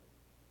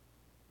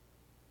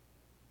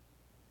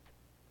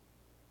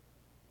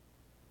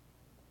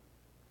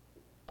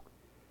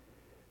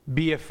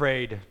Be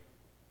afraid.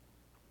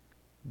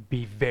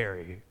 Be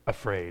very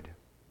afraid.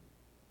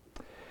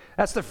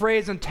 That's the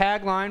phrase and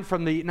tagline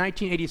from the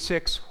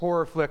 1986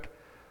 horror flick,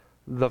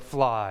 The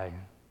Fly.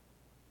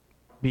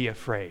 Be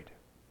afraid.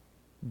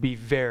 Be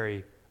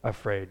very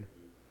afraid.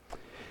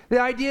 The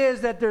idea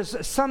is that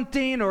there's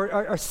something or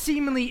a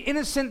seemingly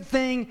innocent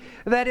thing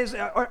that is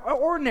an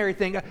ordinary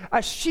thing,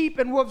 a sheep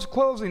in wolf's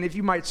clothing, if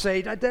you might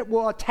say, that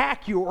will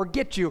attack you or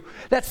get you,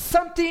 that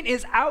something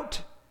is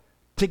out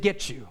to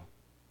get you.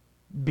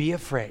 Be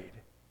afraid.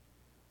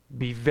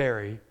 Be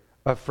very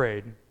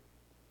afraid.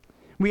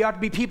 We ought to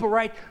be people,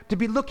 right, to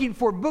be looking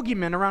for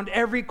boogeymen around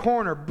every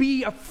corner.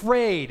 Be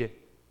afraid.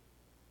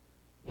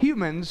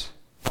 Humans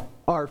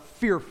are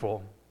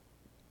fearful.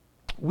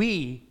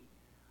 We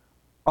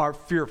are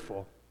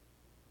fearful.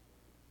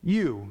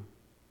 You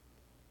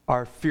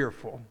are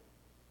fearful.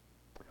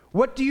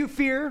 What do you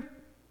fear?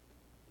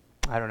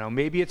 I don't know.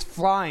 Maybe it's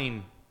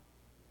flying.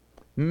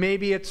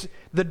 Maybe it's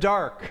the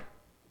dark.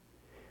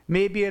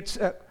 Maybe it's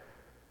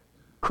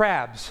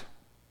crabs.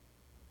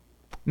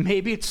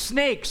 Maybe it's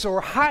snakes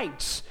or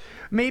heights.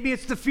 Maybe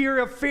it's the fear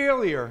of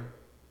failure,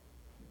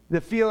 the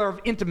fear of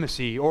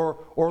intimacy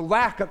or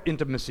lack of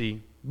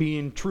intimacy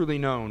being truly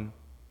known.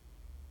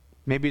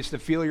 Maybe it's the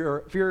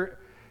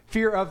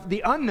fear of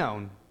the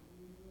unknown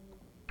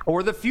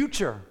or the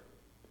future.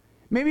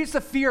 Maybe it's the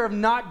fear of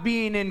not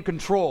being in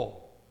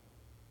control,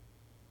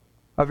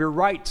 of your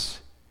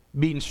rights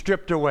being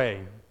stripped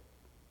away.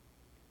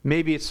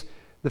 Maybe it's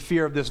the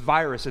fear of this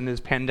virus and this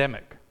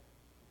pandemic.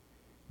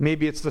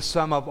 Maybe it's the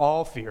sum of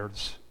all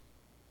fears,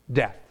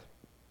 death.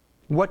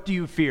 What do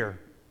you fear?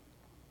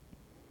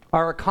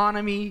 Our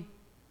economy,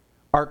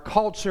 our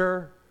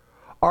culture,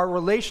 our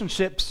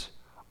relationships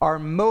are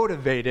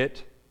motivated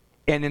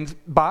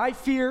by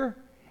fear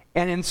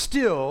and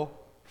instill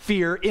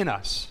fear in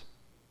us.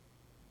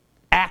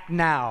 Act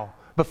now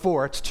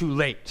before it's too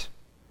late.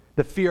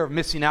 The fear of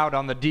missing out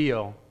on the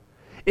deal.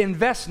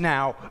 Invest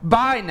now,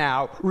 buy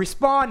now,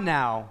 respond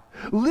now.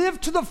 Live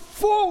to the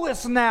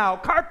fullest now,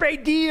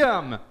 carpe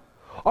diem.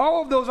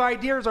 All of those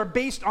ideas are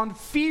based on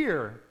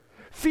fear.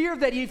 Fear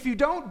that if you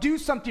don't do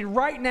something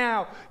right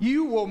now,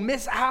 you will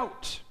miss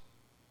out.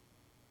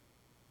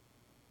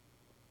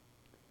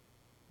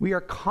 We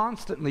are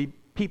constantly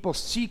people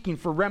seeking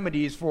for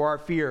remedies for our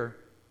fear.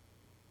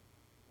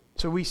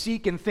 So we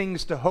seek in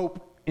things to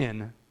hope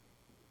in.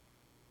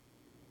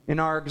 In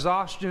our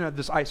exhaustion of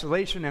this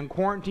isolation and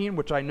quarantine,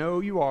 which I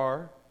know you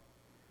are,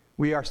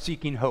 we are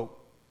seeking hope.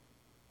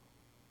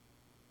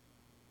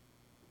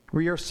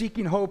 We are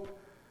seeking hope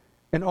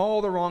in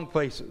all the wrong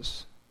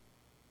places.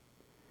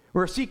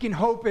 We're seeking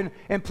hope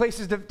in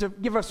places to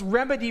give us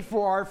remedy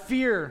for our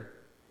fear.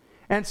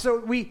 And so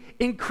we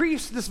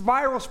increase this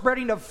viral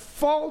spreading of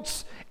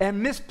false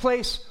and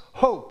misplaced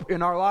hope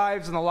in our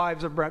lives and the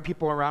lives of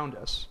people around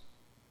us.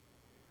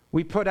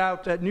 We put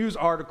out news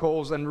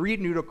articles and read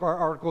news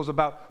articles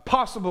about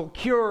possible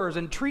cures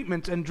and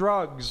treatments and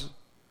drugs.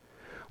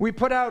 We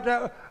put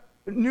out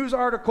news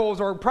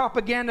articles or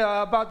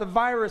propaganda about the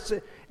virus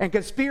and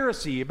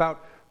conspiracy,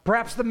 about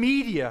perhaps the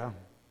media,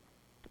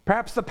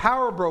 perhaps the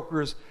power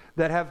brokers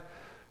that have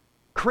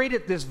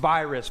created this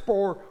virus,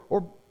 or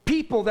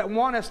people that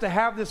want us to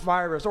have this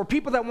virus, or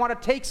people that want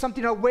to take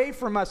something away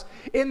from us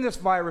in this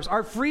virus,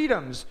 our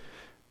freedoms,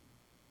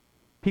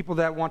 people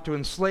that want to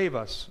enslave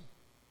us.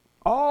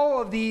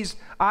 All of these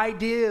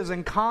ideas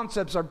and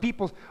concepts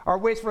are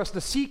ways for us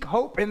to seek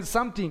hope in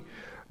something,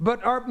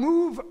 but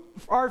move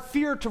our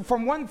fear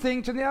from one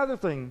thing to the other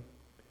thing.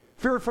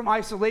 Fear from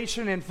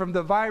isolation and from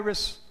the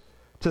virus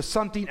to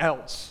something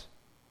else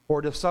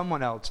or to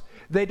someone else.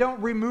 They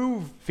don't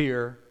remove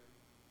fear.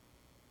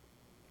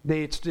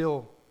 They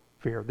instill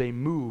fear. They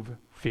move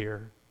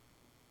fear.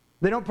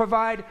 They don't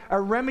provide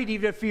a remedy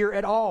to fear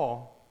at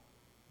all,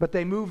 but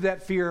they move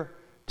that fear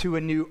to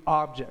a new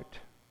object.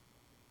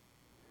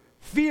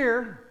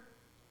 Fear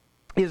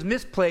is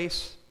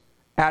misplaced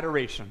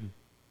adoration.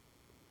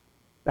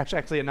 That's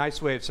actually a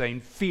nice way of saying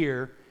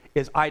fear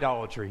is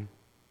idolatry.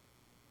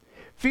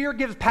 Fear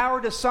gives power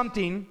to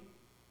something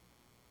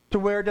to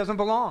where it doesn't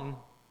belong.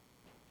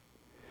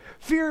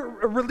 Fear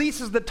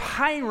releases the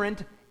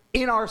tyrant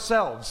in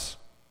ourselves.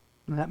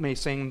 And that may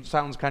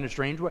sounds kind of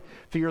strange. What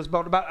fear is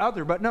about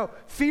other, but no.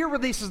 Fear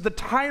releases the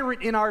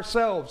tyrant in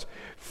ourselves.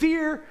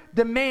 Fear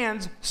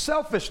demands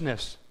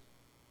selfishness.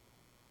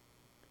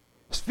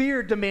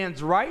 Fear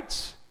demands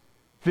rights.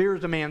 Fear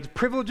demands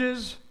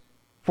privileges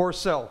for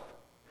self.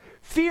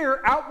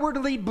 Fear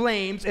outwardly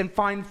blames and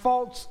finds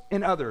faults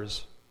in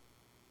others.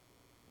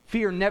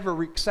 Fear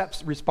never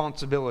accepts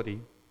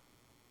responsibility.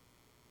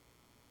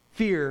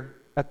 Fear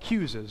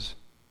accuses.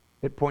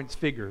 It points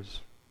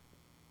fingers.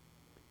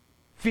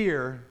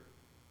 Fear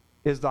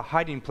is the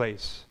hiding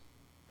place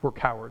for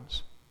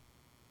cowards.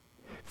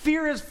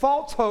 Fear is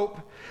false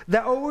hope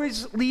that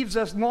always leaves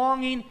us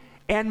longing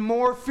and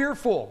more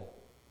fearful.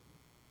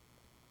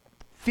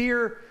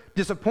 Fear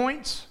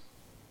disappoints,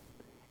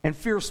 and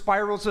fear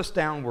spirals us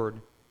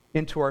downward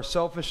into our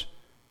selfish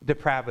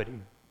depravity.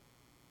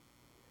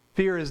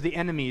 Fear is the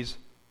enemy's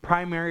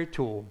primary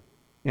tool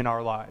in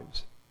our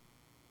lives.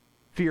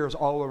 Fear is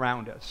all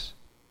around us,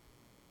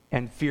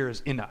 and fear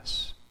is in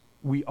us.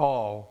 We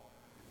all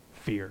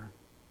fear.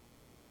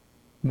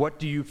 What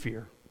do you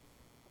fear?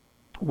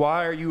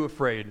 Why are you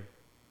afraid?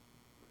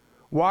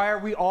 Why are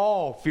we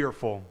all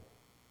fearful?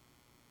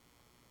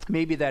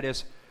 Maybe that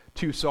is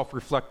too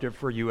self-reflective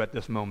for you at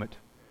this moment.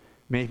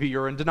 Maybe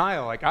you're in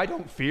denial, like, I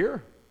don't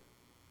fear.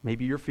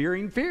 Maybe you're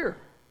fearing fear.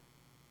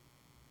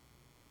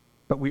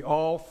 But we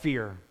all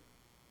fear.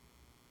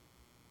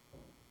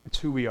 It's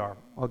who we are.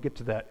 I'll get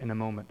to that in a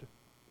moment.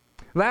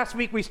 Last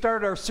week we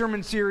started our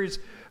sermon series,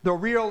 The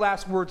Real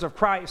Last Words of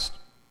Christ,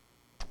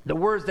 the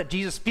words that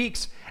Jesus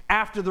speaks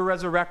after the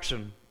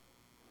resurrection.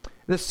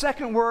 The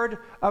second word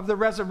of the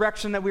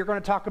resurrection that we're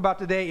going to talk about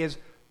today is,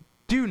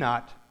 do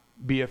not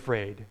be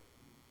afraid.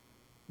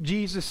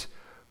 Jesus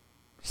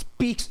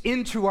speaks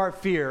into our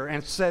fear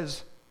and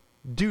says,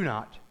 do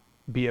not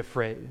be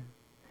afraid.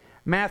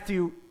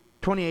 Matthew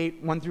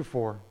 28, 1 through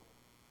 4.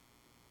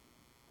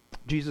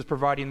 Jesus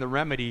providing the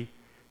remedy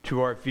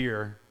to our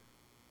fear,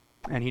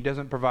 and he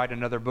doesn't provide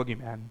another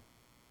boogeyman.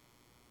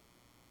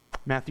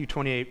 Matthew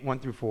 28, 1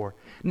 through 4.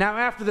 Now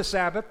after the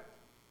Sabbath,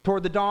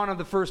 toward the dawn of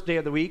the first day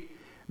of the week,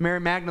 Mary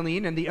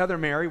Magdalene and the other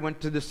Mary went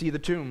to see the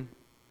tomb.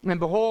 And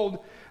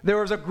behold,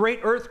 there was a great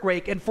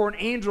earthquake, and for an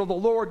angel of the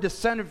Lord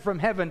descended from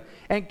heaven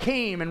and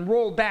came and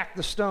rolled back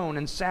the stone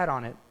and sat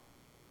on it.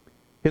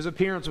 His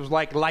appearance was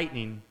like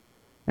lightning,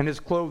 and his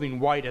clothing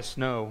white as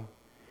snow.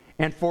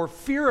 And for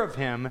fear of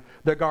him,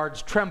 the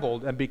guards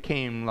trembled and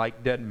became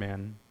like dead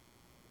men.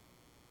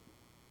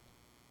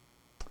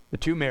 The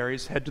two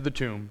Marys head to the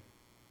tomb,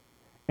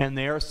 and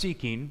they are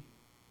seeking,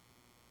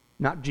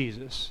 not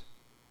Jesus,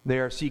 they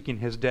are seeking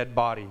his dead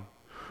body.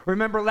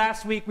 Remember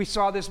last week we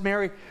saw this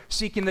Mary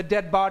seeking the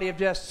dead body of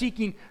Jesus,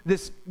 seeking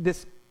this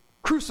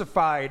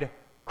crucified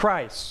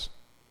Christ.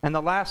 And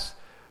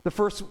the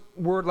first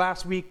word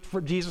last week for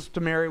Jesus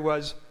to Mary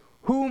was,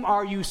 whom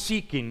are you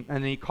seeking?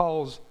 And he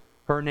calls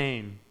her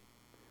name.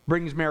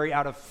 Brings Mary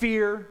out of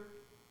fear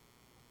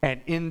and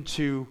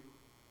into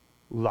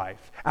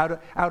life.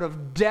 Out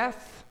of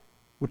death,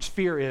 which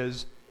fear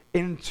is,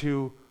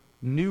 into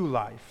new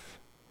life.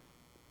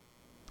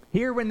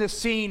 Here in this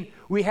scene,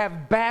 we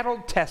have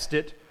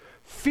battle-tested,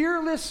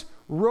 fearless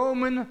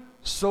Roman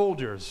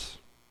soldiers.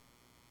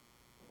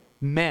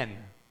 Men,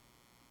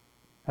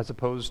 as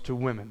opposed to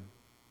women.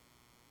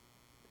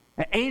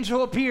 An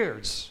angel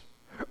appears.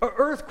 An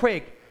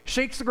earthquake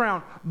shakes the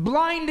ground.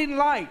 Blinding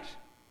light,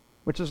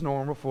 which is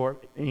normal for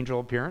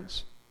angel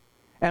appearance.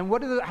 And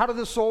how do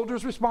the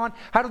soldiers respond?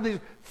 How do the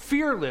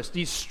fearless,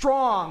 these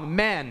strong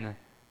men,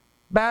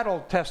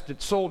 battle-tested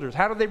soldiers,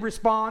 how do they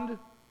respond?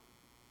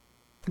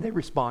 They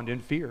respond in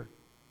fear.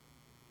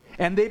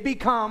 And they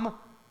become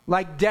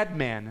like dead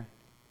men,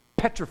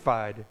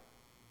 petrified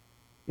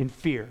in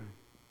fear,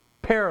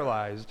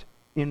 paralyzed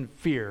in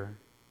fear.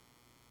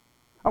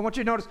 I want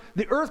you to notice,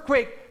 the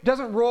earthquake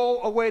doesn't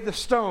roll away the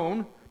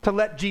stone to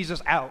let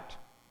Jesus out.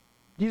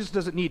 Jesus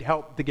doesn't need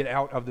help to get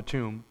out of the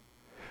tomb.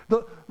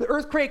 The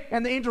earthquake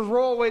and the angels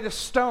roll away the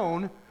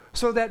stone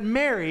so that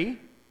Mary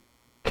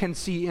can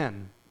see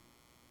in,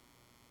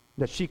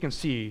 that she can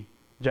see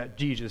that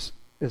Jesus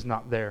is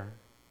not there.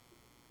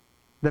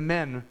 The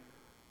men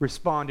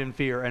respond in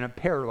fear and are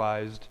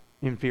paralyzed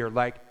in fear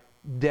like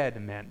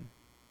dead men,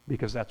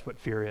 because that's what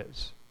fear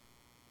is,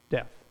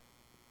 death.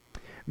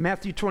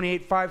 Matthew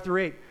 28, 5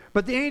 through 8.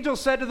 But the angel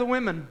said to the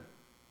women,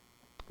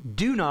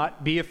 do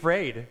not be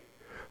afraid,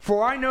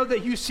 for I know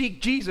that you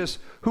seek Jesus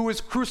who was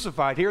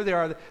crucified. Here they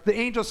are. The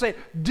angels say,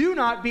 do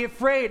not be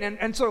afraid.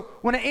 And so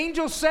when an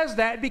angel says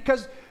that,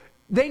 because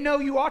they know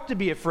you ought to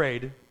be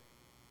afraid,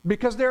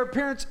 because their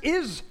appearance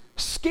is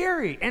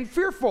scary and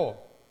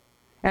fearful.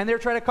 And they're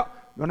trying to call,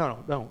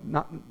 no,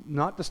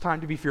 not this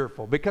time to be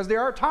fearful. Because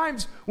there are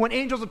times when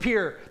angels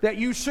appear that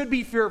you should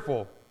be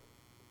fearful.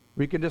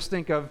 We can just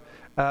think of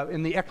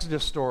in the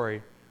Exodus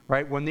story,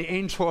 right? When the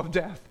angel of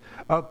death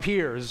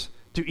appears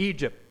to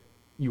Egypt,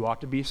 you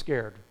ought to be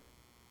scared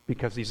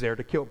because he's there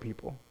to kill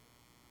people.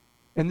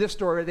 In this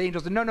story, the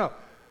angel said, no,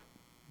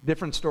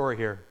 different story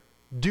here.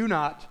 Do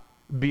not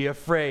be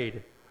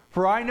afraid,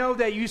 for I know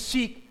that you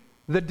seek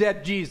the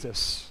dead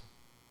Jesus.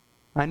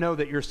 I know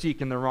that you're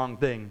seeking the wrong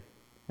thing.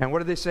 And what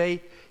do they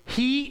say?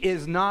 He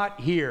is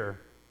not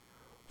here,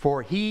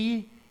 for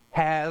he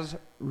has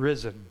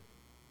risen.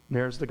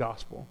 There's the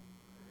gospel.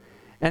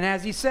 And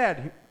as he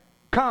said,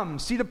 come,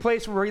 see the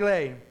place where he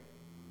lay.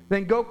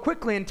 Then go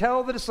quickly and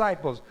tell the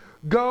disciples.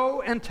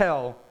 Go and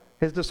tell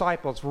his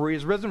disciples, for he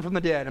is risen from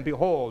the dead, and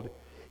behold,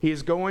 he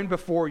is going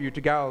before you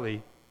to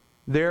Galilee.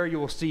 There you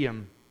will see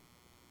him.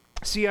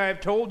 See, I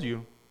have told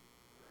you.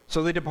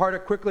 So they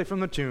departed quickly from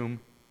the tomb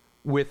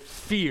with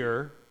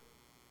fear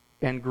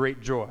and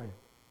great joy,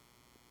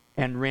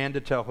 and ran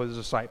to tell his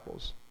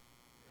disciples.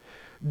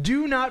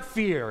 Do not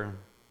fear.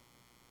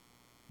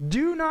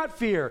 Do not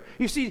fear.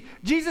 You see,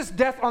 Jesus'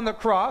 death on the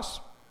cross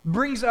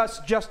brings us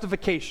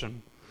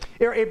justification.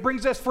 It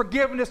brings us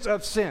forgiveness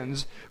of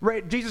sins.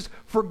 Right? Jesus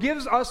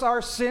forgives us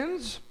our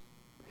sins.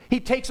 He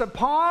takes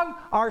upon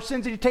our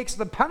sins, and he takes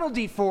the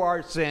penalty for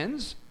our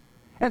sins.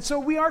 And so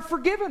we are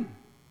forgiven.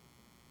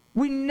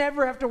 We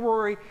never have to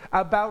worry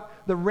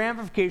about the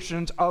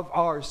ramifications of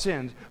our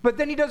sins. But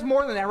then he does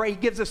more than that, right? He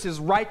gives us his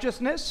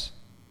righteousness.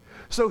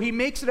 So he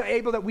makes it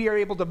able that we are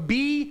able to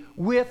be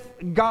with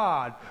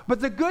God.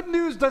 But the good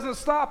news doesn't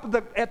stop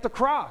at the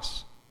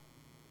cross.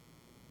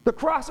 The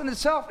cross in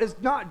itself is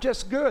not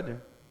just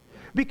good.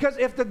 Because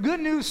if the good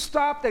news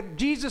stopped at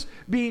Jesus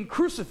being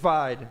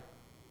crucified,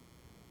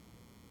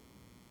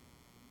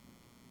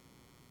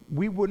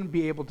 we wouldn't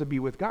be able to be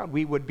with God.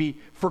 We would be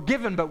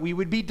forgiven, but we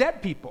would be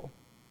dead people.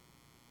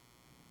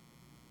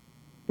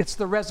 It's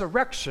the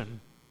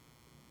resurrection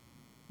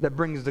that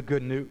brings the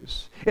good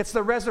news. It's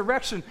the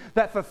resurrection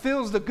that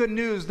fulfills the good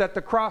news that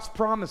the cross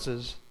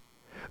promises.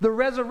 The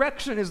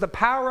resurrection is the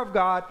power of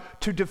God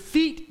to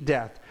defeat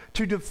death,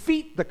 to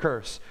defeat the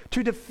curse,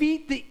 to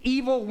defeat the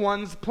evil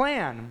one's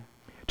plan,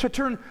 to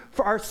turn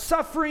for our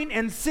suffering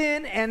and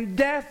sin and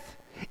death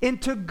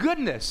into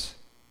goodness.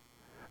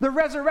 The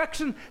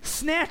resurrection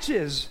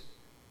snatches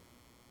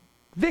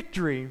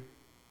victory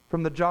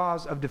from the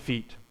jaws of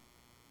defeat.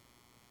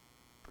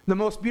 The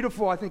most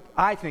beautiful,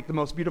 I think the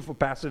most beautiful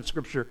passage of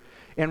Scripture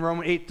in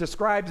Romans 8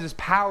 describes this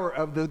power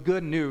of the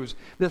good news,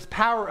 this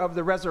power of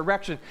the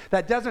resurrection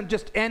that doesn't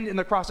just end in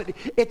the cross.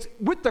 It's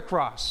with the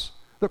cross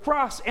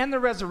and the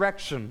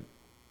resurrection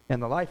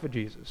and the life of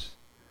Jesus.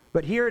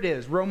 But here it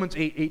is, Romans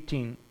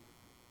 8:18.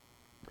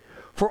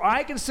 For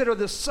I consider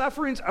the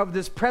sufferings of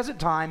this present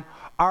time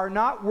are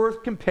not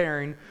worth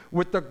comparing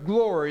with the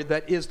glory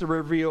that is to be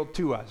revealed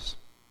to us.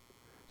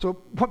 So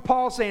what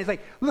Paul's saying is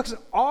like, listen,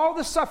 all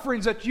the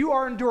sufferings that you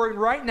are enduring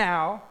right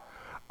now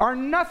are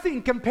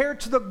nothing compared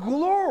to the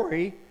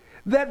glory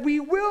that we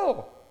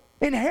will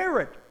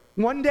inherit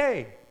one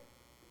day.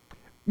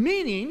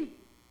 Meaning,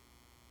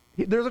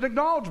 there's an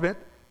acknowledgement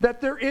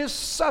that there is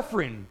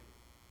suffering.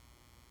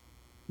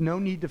 No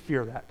need to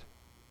fear that.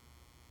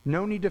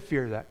 No need to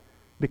fear that,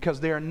 because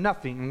they are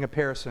nothing in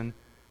comparison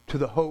to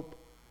the hope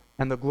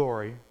and the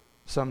glory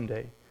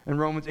someday. In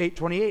Romans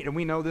 8:28, and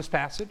we know this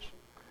passage,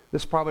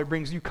 this probably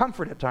brings you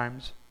comfort at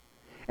times.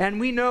 And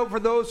we know for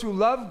those who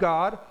love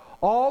God,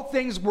 all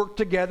things work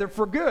together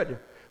for good,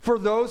 for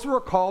those who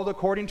are called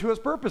according to his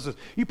purposes.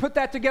 You put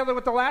that together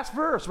with the last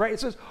verse, right?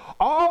 It says,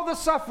 all the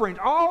suffering,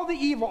 all the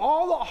evil,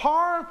 all the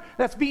harm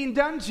that's being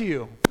done to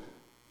you,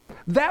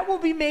 that will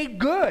be made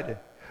good.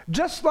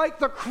 Just like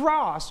the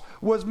cross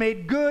was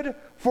made good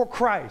for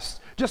Christ.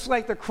 Just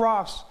like the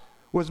cross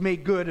was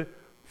made good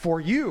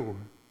for you.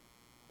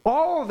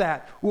 All of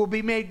that will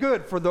be made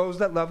good for those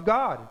that love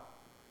God.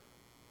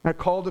 Are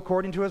called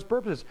according to his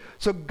purposes.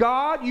 So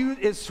God, who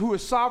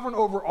is sovereign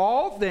over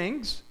all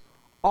things,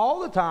 all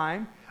the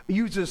time,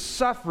 uses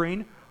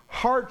suffering,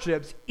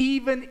 hardships,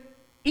 even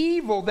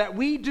evil that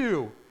we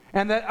do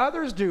and that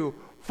others do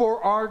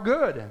for our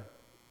good.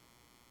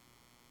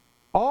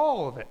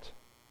 All of it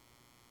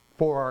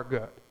for our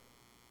good.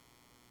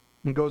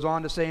 And goes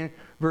on to say in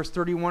verse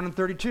 31 and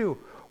 32,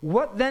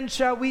 what then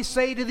shall we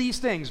say to these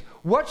things?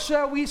 What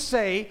shall we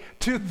say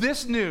to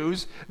this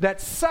news that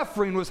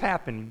suffering was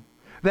happening?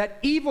 That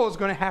evil is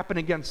going to happen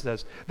against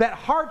us. That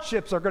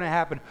hardships are going to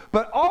happen.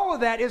 But all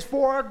of that is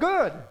for our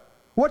good.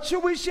 What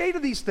should we say to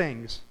these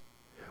things?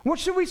 What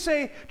should we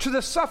say to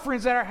the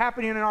sufferings that are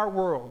happening in our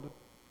world?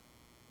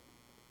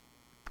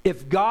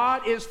 If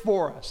God is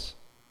for us,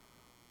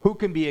 who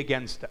can be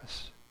against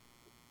us?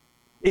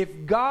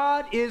 If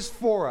God is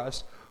for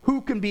us,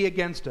 who can be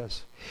against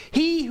us?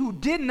 He who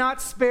did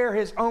not spare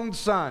his own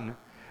son,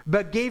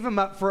 but gave him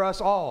up for us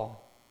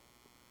all,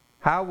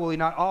 how will he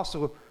not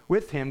also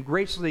with him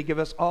graciously give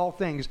us all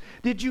things?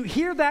 Did you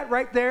hear that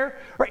right there?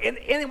 Right,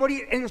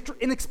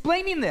 in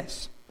explaining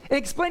this, in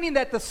explaining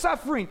that the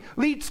suffering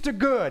leads to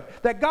good,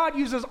 that God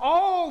uses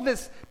all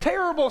this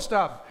terrible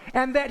stuff,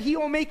 and that he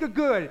will make it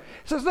good. It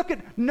says, look,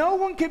 no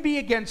one can be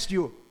against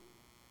you.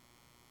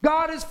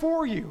 God is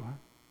for you.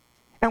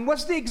 And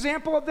what's the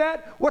example of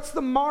that? What's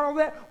the moral of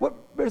that? What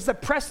is the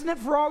precedent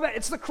for all that?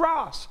 It's the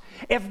cross.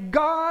 If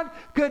God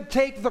could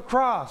take the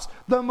cross,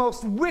 the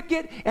most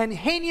wicked and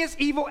heinous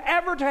evil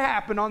ever to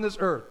happen on this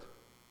earth,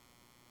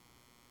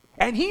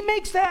 and he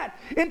makes that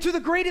into the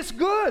greatest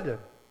good,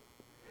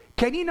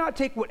 can he not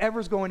take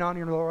whatever's going on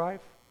in your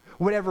life,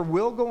 whatever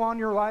will go on in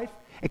your life,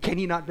 and can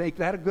he not make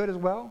that a good as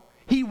well?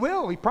 He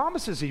will. He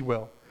promises he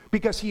will,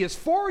 because he is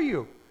for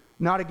you,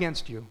 not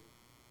against you.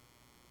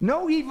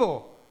 No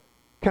evil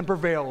can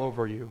prevail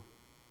over you.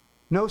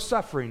 No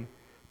suffering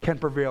can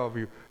prevail over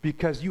you,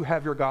 because you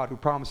have your God who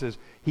promises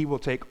he will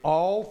take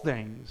all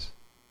things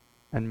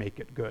and make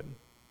it good.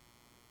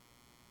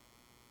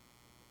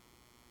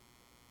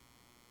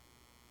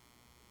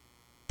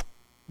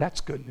 That's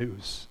good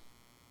news.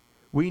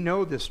 We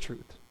know this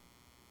truth.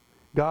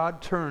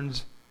 God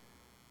turns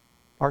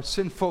our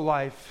sinful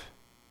life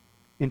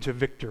into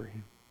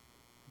victory.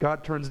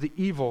 God turns the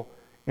evil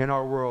in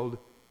our world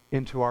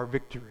into our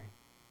victory,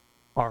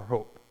 our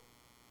hope.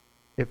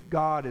 If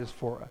God is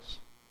for us,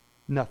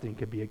 nothing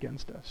can be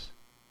against us.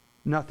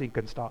 Nothing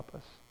can stop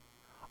us.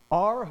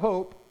 Our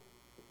hope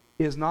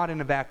is not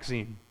in a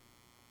vaccine.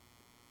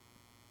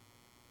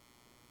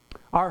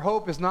 Our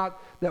hope is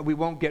not that we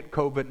won't get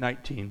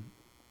COVID-19.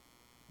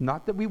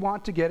 Not that we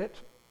want to get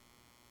it.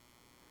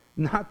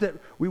 Not that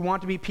we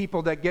want to be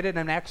people that get it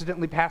and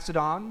accidentally pass it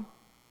on.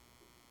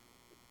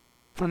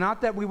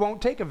 Not that we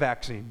won't take a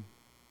vaccine.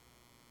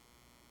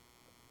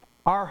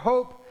 Our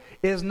hope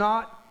is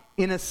not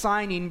in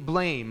assigning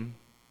blame.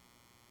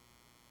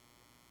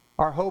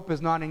 Our hope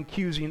is not in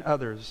accusing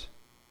others.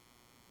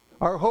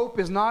 Our hope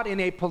is not in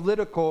a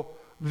political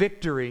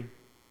victory.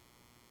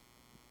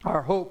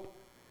 Our hope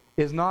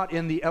is not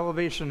in the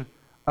elevation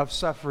of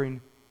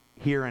suffering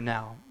here and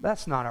now.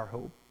 That's not our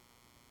hope.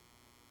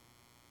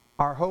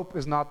 Our hope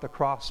is not the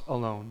cross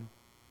alone.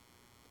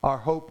 Our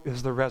hope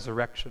is the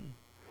resurrection.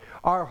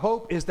 Our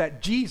hope is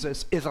that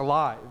Jesus is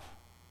alive.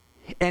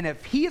 And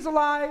if he is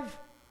alive,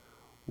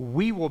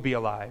 we will be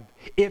alive.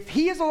 If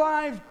he is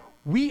alive,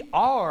 we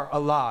are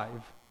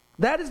alive.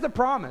 That is the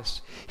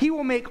promise. He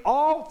will make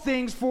all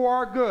things for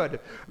our good.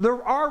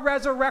 Our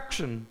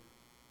resurrection,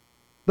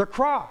 the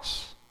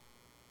cross,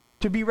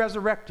 to be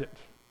resurrected,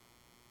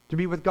 to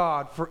be with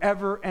God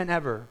forever and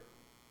ever.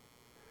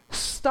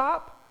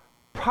 Stop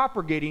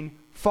propagating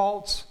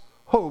false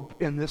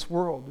hope in this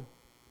world.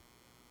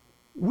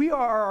 We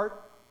are our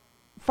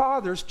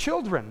Father's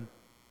children.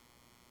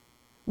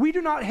 We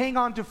do not hang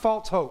on to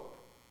false hope.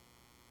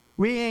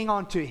 We hang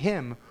on to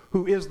him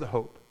who is the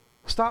hope.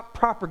 Stop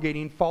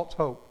propagating false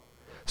hope.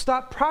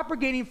 Stop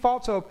propagating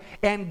false hope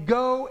and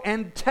go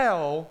and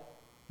tell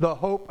the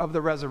hope of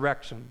the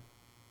resurrection.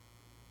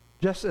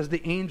 Just as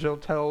the angel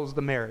tells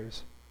the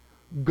Marys,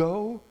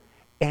 go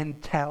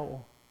and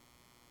tell.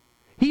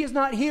 He is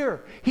not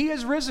here. He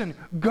is risen.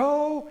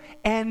 Go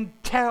and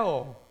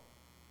tell.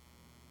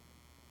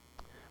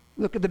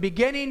 Look at the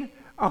beginning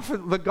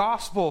of the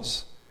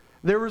Gospels.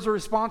 There was a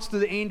response to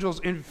the angels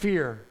in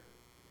fear.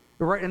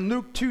 Right in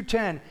Luke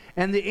 2:10,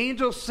 and the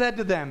angel said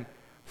to them,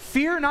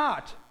 fear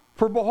not,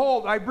 for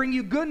behold, I bring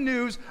you good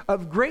news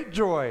of great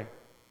joy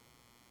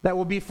that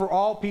will be for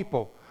all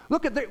people.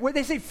 Look at what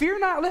they say, fear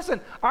not.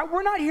 Listen,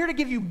 we're not here to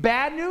give you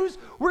bad news.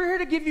 We're here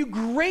to give you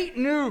great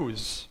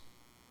news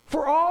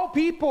for all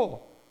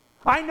people.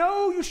 I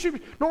know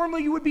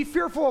normally you would be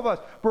fearful of us,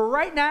 but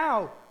right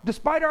now,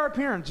 despite our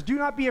appearance, do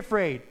not be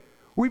afraid.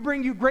 We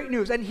bring you great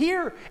news. And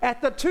here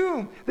at the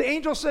tomb, the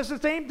angel says the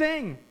same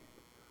thing.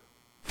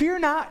 Fear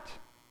not.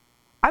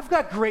 I've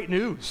got great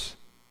news.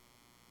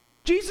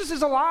 Jesus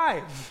is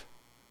alive.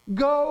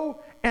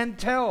 Go and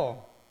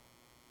tell.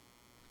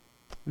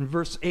 In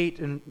verse 8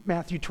 in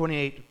Matthew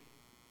 28,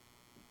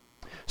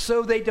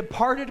 so they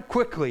departed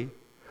quickly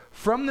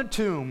from the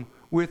tomb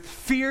with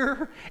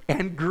fear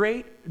and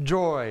great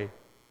joy,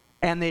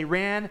 and they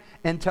ran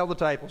and tell the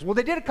disciples. Well,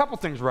 they did a couple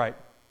things right.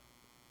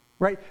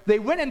 They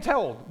went and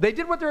told. They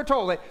did what they were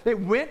told. They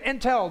went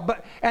and told,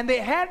 and they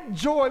had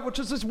joy, which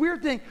is this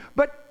weird thing.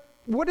 But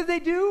what did they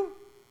do?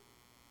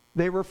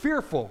 They were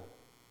fearful.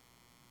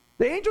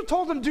 The angel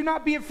told them, do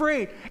not be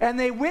afraid. And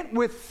they went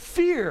with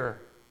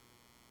fear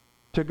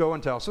to go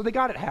and tell. So they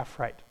got it half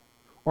right.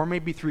 Or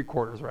maybe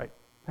 3/4 right.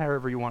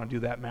 However you want to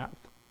do that math.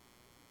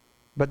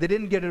 But they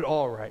didn't get it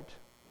all right.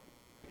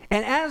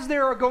 And as they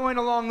were going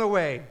along the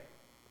way,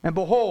 and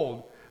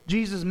behold,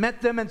 Jesus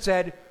met them and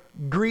said,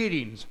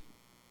 greetings.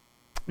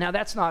 Now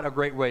that's not a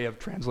great way of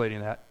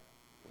translating that.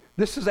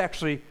 This is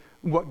actually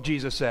what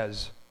Jesus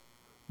says.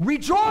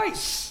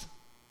 Rejoice!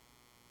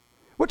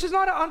 Which is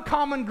not an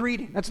uncommon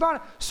greeting. It's not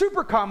a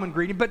super common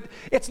greeting, but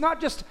it's not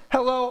just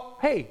hello,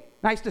 hey,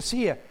 nice to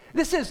see you.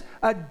 This is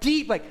a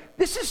deep,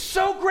 this is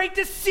so great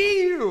to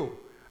see you.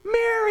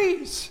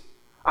 Marys,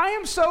 I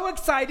am so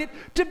excited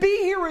to be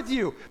here with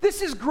you.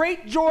 This is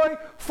great joy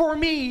for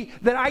me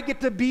that I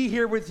get to be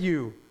here with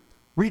you.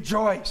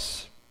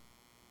 Rejoice.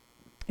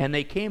 And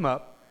they came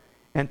up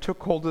and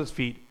took hold of his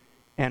feet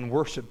and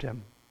worshiped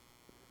him,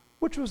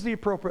 which was the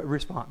appropriate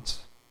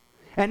response.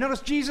 And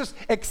notice Jesus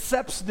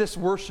accepts this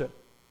worship.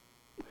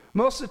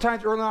 Most of the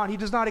times early on, he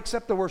does not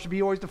accept the worship.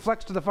 He always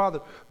deflects to the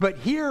Father. But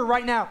here,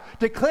 right now,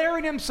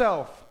 declaring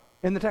himself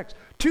in the text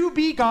to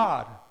be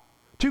God,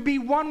 to be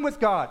one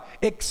with God,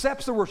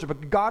 accepts the worship.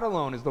 But God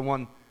alone is the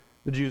one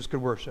the Jews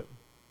could worship.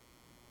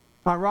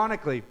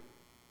 Ironically,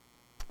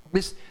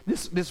 this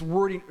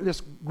wording,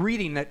 this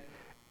greeting that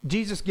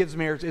Jesus gives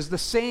Mary is the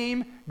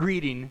same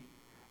greeting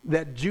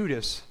that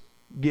Judas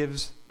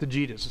gives to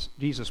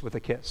Jesus with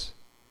a kiss.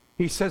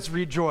 He says,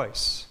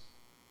 rejoice,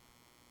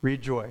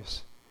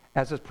 rejoice,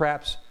 as if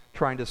perhaps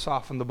trying to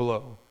soften the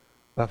blow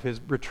of his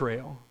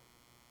betrayal.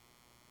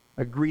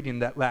 A greeting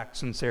that lacks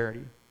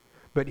sincerity.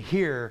 But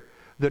here,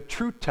 the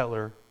truth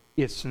teller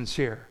is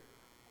sincere.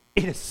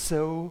 It is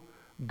so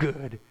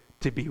good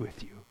to be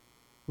with you.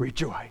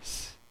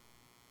 Rejoice.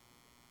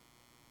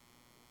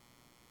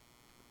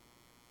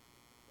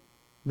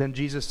 Then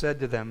Jesus said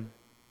to them,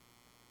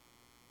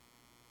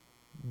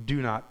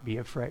 do not be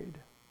afraid.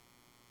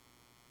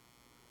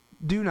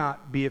 Do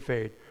not be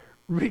afraid.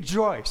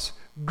 Rejoice.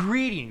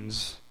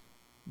 Greetings.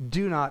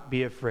 Do not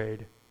be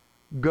afraid.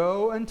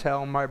 Go and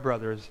tell my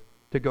brothers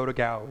to go to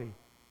Galilee,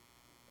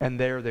 and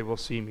there they will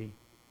see me.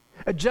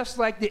 Just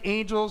like the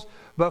angels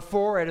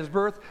before at his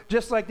birth,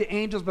 just like the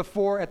angels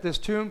before at this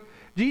tomb,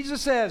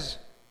 Jesus says,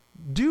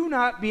 Do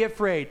not be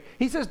afraid.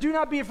 He says, do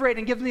not be afraid,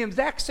 and gives them the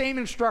exact same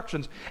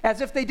instructions as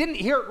if they didn't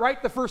hear it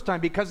right the first time,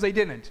 because they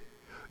didn't.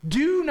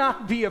 Do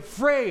not be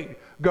afraid,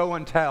 go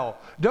and tell.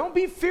 Don't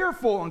be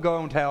fearful and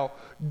go and tell.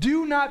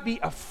 Do not be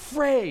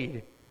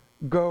afraid,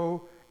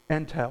 go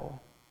and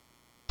tell.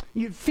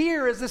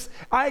 Fear is this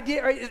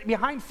idea, right?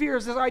 Behind fear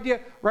is this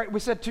idea, right? We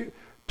said to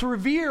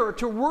revere or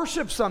to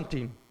worship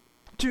something,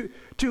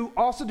 to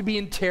also to be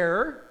in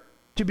terror,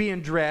 to be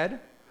in dread.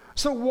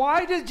 So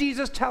why does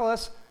Jesus tell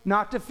us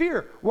not to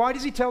fear? Why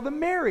does he tell the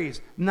Marys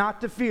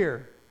not to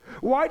fear?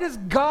 Why does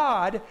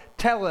God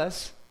tell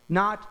us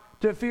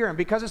not to fear him?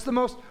 Because it's the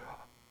most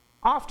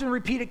often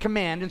repeated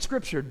command in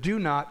Scripture. Do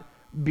not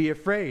be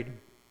afraid.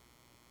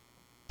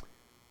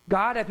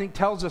 God, I think,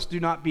 tells us do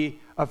not be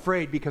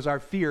afraid because our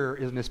fear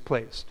is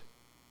misplaced.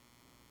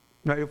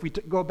 Now, if we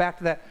go back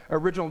to that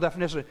original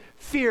definition,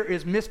 fear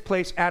is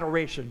misplaced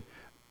adoration,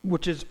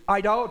 which is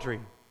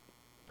idolatry.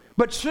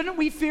 But shouldn't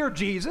we fear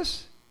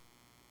Jesus?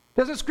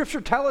 Doesn't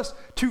Scripture tell us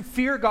to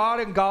fear God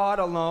and God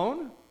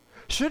alone?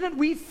 Shouldn't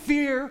we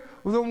fear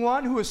the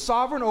one who is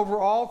sovereign over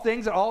all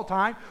things at all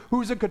time,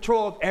 who is in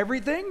control of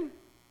everything?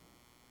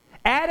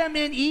 Adam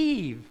and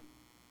Eve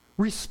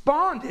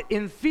responded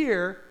in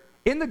fear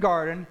in the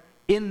garden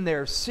in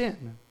their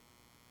sin.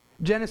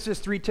 Genesis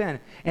 3:10,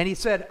 and he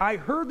said, I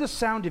heard the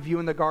sound of you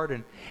in the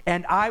garden,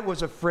 and I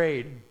was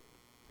afraid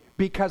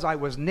because I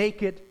was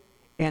naked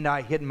and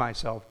I hid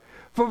myself.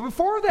 For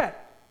before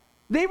that,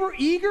 they were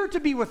eager to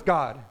be with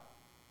God.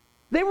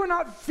 They were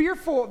not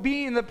fearful of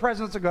being in the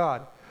presence of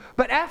God.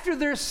 But after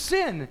their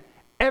sin,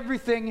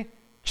 everything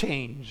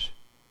changed.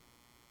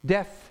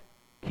 Death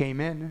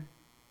came in,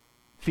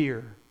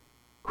 fear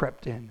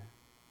crept in,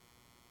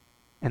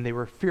 and they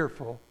were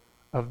fearful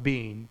of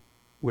being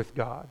with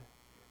God.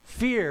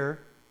 Fear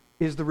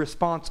is the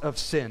response of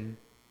sin.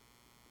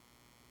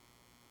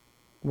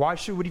 Why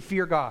should we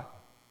fear God?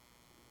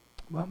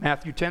 Well,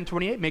 Matthew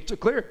 10:28 makes it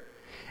clear.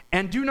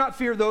 And do not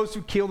fear those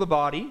who kill the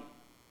body,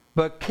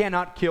 but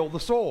cannot kill the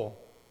soul.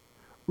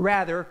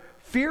 Rather,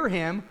 fear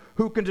him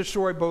who can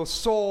destroy both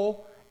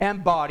soul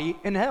and body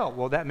in hell.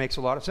 Well, that makes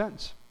a lot of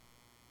sense.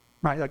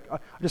 Right? Like,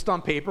 just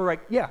on paper,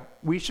 right? Yeah,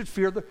 we should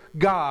fear the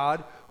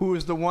God who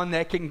is the one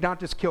that can not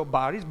just kill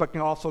bodies, but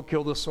can also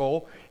kill the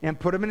soul and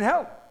put them in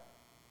hell.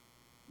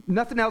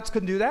 Nothing else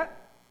can do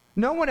that.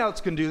 No one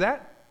else can do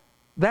that.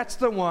 That's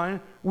the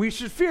one we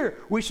should fear.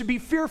 We should be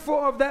fearful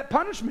of that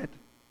punishment.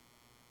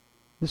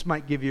 This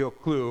might give you a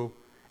clue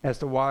as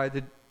to why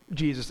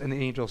Jesus and the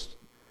angels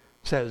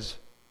says,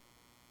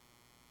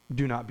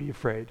 do not be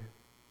afraid.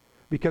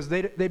 Because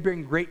they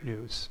bring great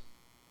news.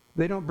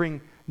 They don't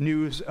bring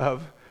news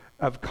of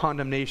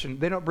condemnation.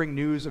 They don't bring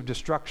news of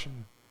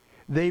destruction.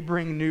 They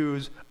bring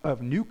news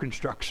of new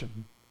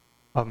construction,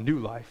 of new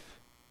life.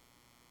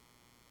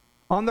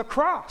 On the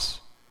cross,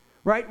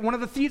 right? One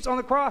of the thieves on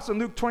the cross in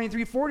Luke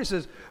 23:40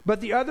 says,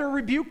 but the other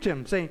rebuked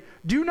him, saying,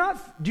 do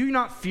you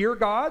not fear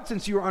God,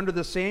 since you are under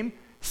the same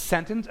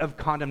sentence of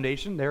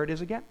condemnation? There it is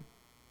again.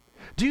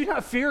 Do you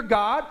not fear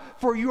God,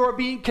 for you are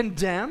being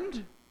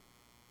condemned?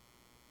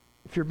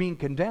 If you're being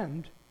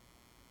condemned,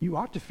 you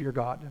ought to fear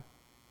God.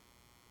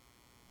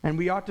 And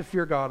we ought to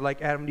fear God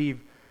like Adam and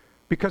Eve,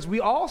 because we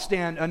all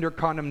stand under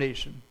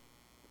condemnation.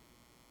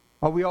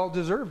 We all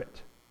deserve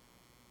it.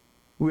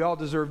 We all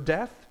deserve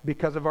death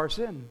because of our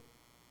sin.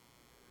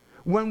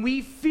 When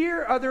we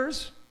fear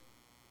others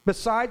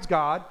besides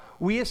God,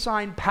 we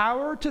assign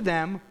power to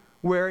them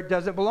where it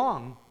doesn't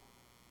belong.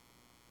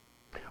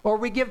 Or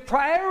we give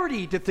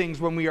priority to things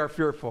when we are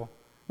fearful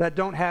that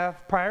don't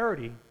have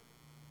priority.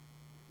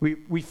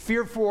 We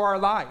fear for our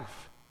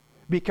life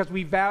because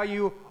we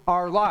value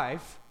our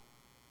life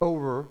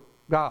over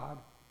God.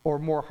 Or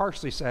more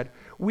harshly said,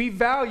 we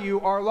value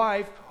our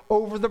life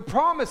over the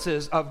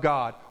promises of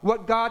God,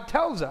 what God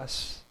tells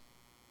us.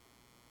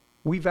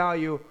 We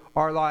value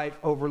our life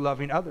over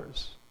loving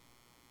others,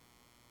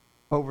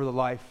 over the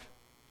life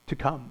to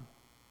come.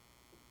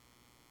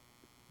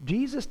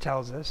 Jesus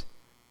tells us,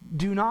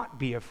 do not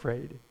be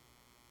afraid.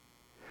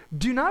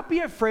 Do not be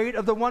afraid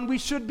of the one we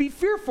should be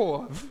fearful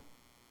of.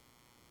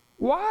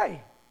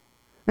 Why?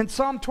 In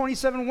Psalm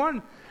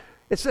 27:1,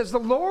 it says, the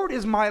Lord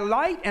is my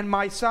light and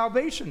my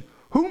salvation.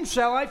 Whom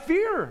shall I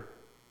fear?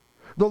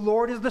 The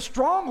Lord is the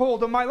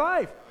stronghold of my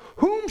life.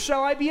 Whom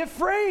shall I be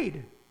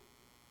afraid?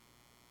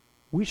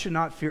 We should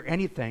not fear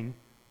anything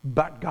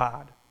but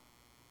God.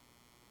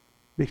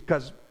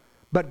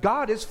 But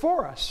God is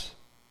for us,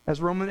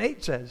 as Romans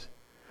 8 says.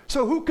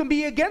 So who can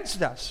be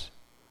against us?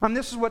 And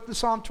this is what the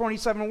Psalm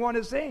 27:1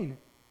 is saying.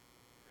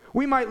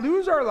 We might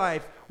lose our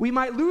life. We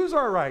might lose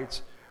our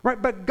rights. Right?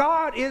 But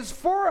God is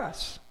for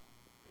us.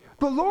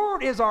 The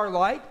Lord is our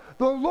light.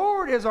 The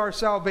Lord is our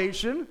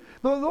salvation.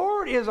 The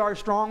Lord is our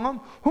stronghold.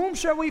 Whom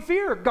shall we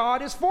fear?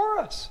 God is for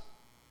us.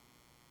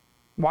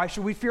 Why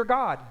should we fear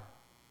God?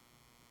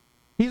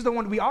 He's the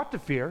one we ought to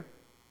fear.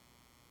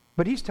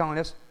 But he's telling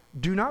us,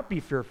 do not be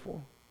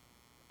fearful.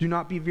 Do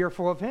not be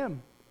fearful of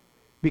him,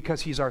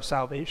 because he's our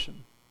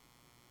salvation.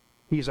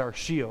 He's our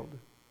shield.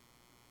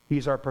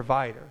 He's our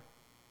provider.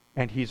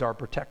 And he's our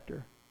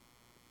protector.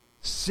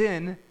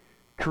 Sin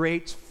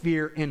creates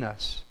fear in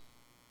us.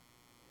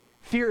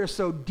 Fear is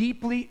so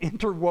deeply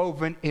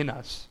interwoven in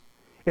us.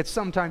 It's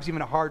sometimes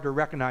even hard to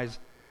recognize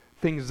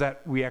things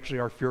that we actually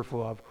are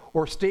fearful of,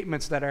 or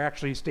statements that are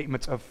actually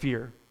statements of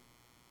fear.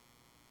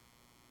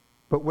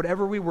 But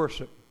whatever we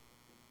worship,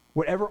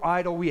 whatever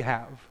idol we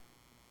have,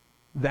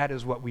 that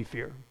is what we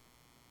fear.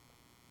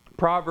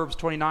 Proverbs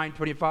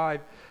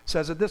 29:25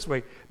 says it this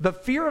way: the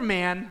fear of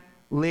man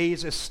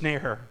lays a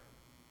snare,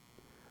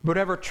 but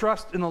whoever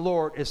trusts in the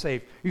Lord is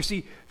safe. You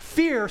see,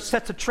 fear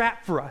sets a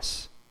trap for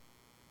us,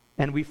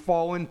 and we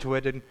fall into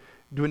it and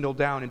dwindle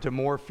down into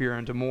more fear,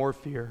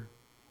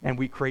 and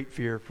we create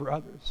fear for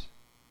others.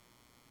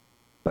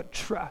 But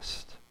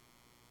trust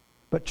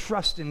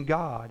in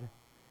God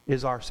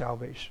is our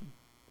salvation.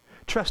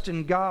 Trust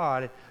in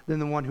God than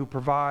the one who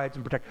provides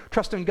and protects.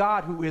 Trust in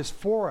God who is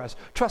for us.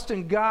 Trust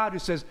in God who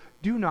says,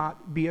 do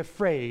not be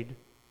afraid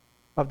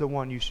of the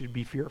one you should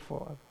be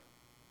fearful of.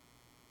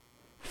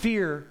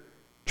 Fear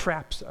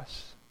traps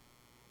us.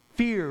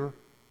 Fear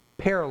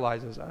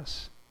paralyzes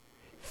us.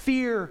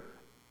 Fear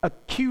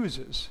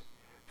accuses.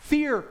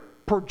 Fear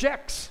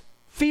projects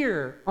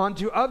fear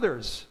onto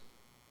others.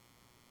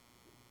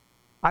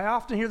 I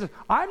often hear this,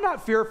 I'm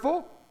not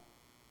fearful,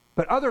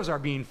 but others are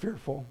being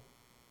fearful.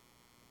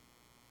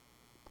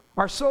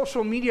 Our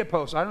social media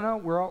posts, I don't know,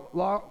 we're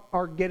all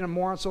are getting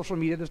more on social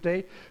media this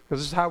day because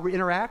this is how we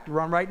interact.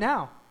 We're on right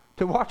now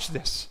to watch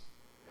this.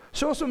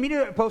 Social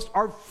media posts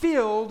are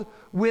filled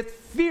with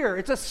fear.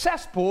 It's a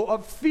cesspool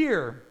of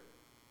fear.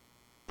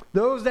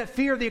 Those that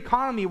fear the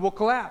economy will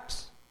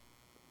collapse.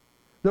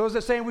 Those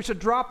that say we should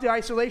drop the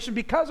isolation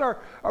because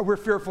we're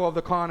fearful of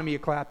the economy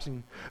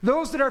collapsing.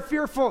 Those that are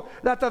fearful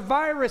that the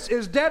virus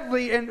is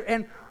deadly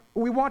and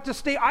we want to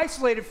stay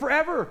isolated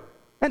forever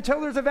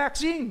until there's a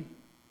vaccine.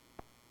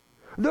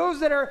 Those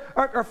that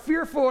are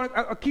fearful and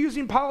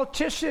accusing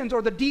politicians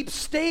or the deep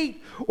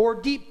state or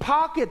deep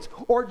pockets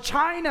or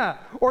China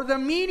or the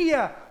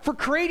media for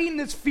creating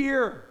this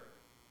fear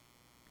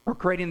or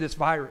creating this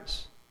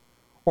virus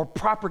or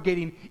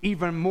propagating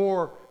even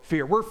more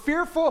fear. We're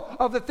fearful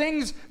of the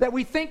things that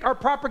we think are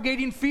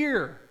propagating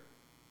fear.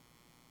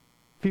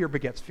 Fear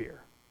begets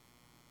fear.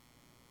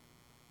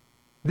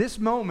 This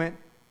moment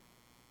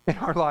in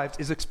our lives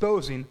is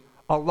exposing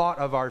a lot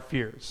of our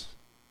fears.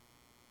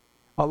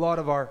 A lot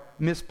of our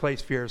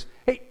misplaced fears.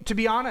 Hey, to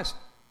be honest,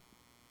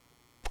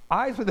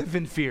 I live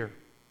in fear.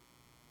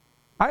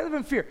 I live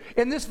in fear.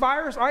 In this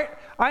virus, I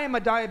am a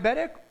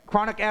diabetic,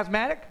 chronic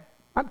asthmatic.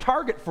 I'm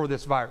target for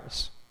this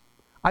virus.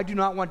 I do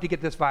not want to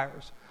get this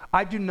virus.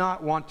 I do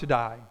not want to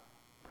die.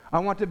 I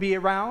want to be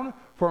around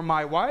for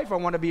my wife. I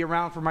want to be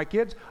around for my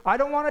kids. I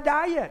don't want to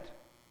die yet.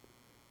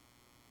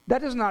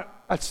 That is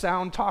not a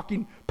sound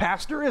talking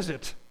pastor, is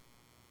it?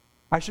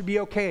 I should be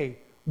okay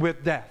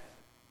with death.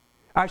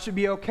 I should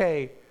be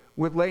okay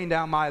with laying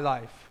down my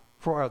life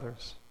for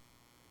others.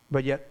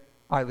 But yet,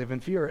 I live in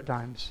fear at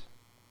times.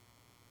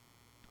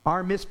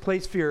 Our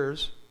misplaced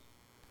fears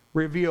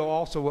reveal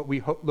also what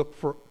we look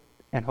for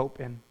and hope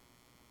in.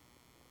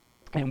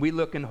 And we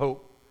look and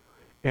hope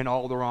in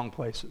all the wrong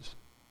places.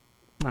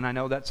 And I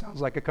know that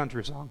sounds like a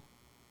country song.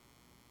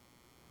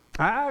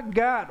 I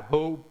got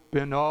hope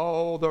in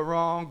all the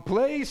wrong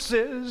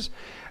places.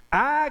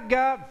 I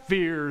got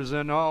fears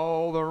in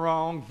all the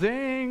wrong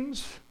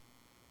things.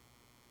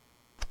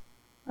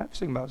 I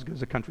sing about as good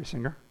as a country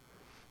singer.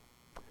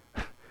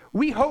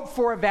 We hope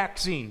for a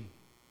vaccine.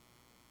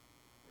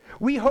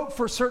 We hope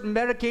for certain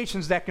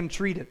medications that can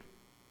treat it.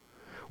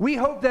 We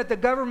hope that the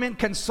government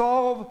can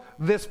solve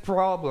this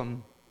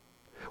problem.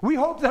 We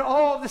hope that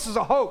all of this is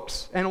a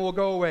hoax and it will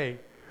go away.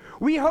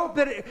 We hope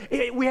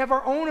that we have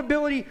our own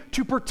ability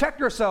to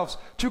protect ourselves,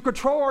 to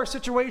control our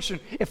situation.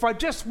 If I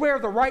just wear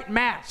the right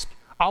mask,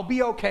 I'll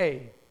be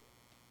okay.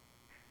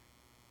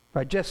 If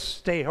I just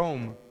stay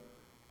home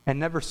and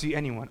never see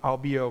anyone, I'll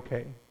be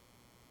okay.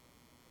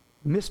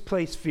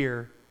 Misplaced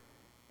fear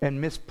and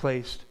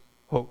misplaced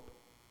hope.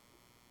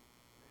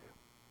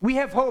 We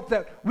have hope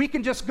that we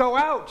can just go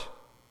out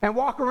and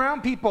walk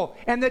around people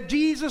and that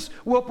Jesus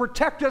will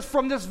protect us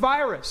from this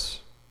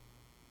virus.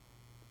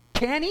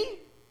 Can he?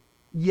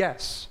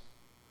 Yes.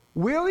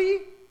 Will he?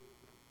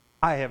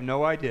 I have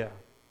no idea.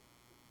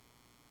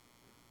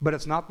 But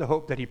it's not the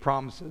hope that he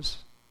promises.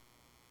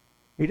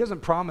 He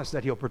doesn't promise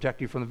that he'll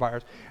protect you from the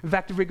virus. In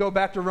fact, if we go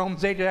back to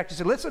Romans 8, it actually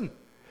says, listen,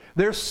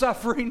 there's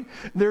suffering,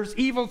 there's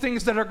evil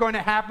things that are going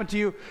to happen to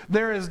you,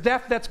 there is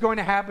death that's going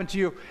to happen to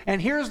you,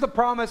 and here's the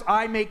promise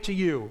I make to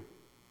you.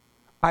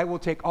 I will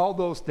take all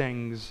those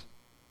things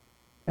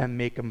and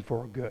make them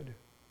for good.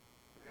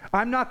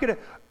 I'm not going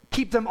to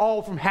keep them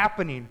all from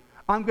happening.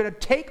 I'm going to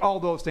take all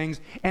those things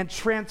and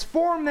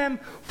transform them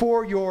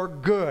for your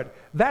good.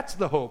 That's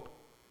the hope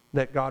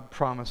that God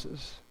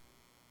promises.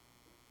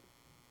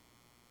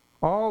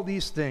 All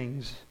these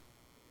things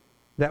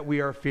that we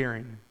are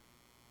fearing,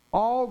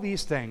 all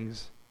these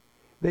things,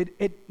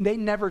 they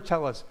never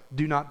tell us,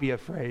 do not be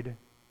afraid.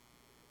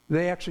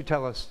 They actually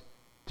tell us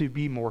to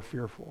be more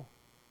fearful.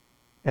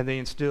 And they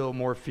instill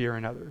more fear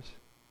in others.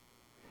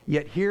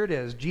 Yet here it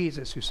is,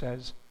 Jesus who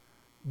says,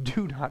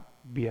 do not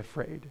be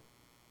afraid.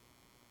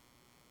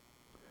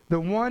 The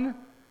one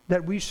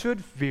that we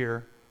should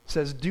fear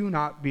says, do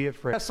not be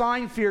afraid.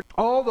 Assign fear,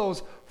 all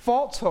those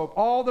false hope,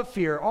 all the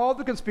fear, all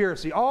the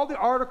conspiracy, all the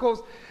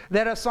articles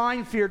that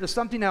assign fear to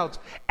something else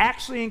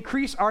actually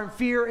increase our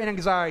fear and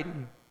anxiety.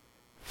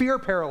 Fear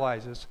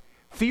paralyzes.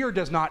 Fear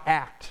does not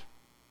act.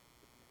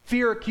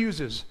 Fear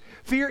accuses.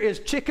 Fear is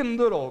Chicken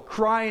Little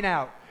crying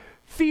out.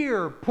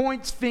 Fear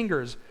points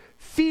fingers.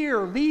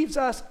 Fear leaves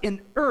us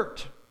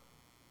inert.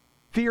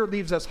 Fear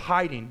leaves us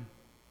hiding.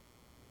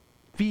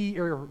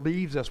 Fear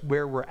leaves us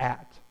where we're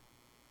at.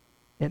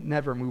 It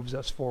never moves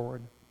us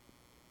forward.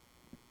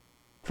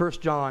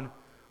 1 John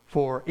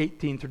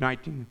 4:18 through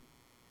 19.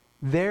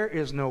 There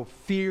is no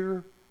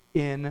fear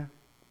in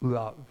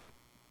love.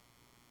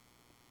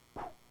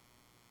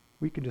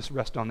 We can just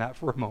rest on that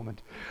for a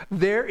moment.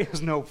 There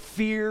is no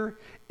fear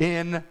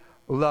in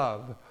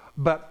love,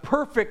 but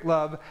perfect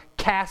love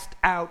casts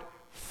out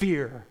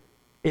fear.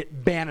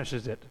 It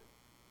banishes it.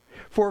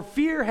 For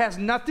fear has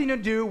nothing to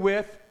do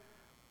with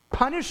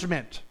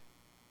punishment.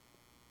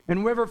 And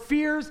whoever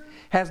fears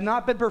has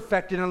not been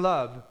perfected in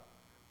love.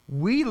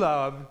 We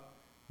love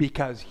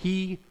because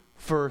he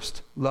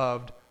first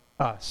loved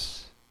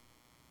us.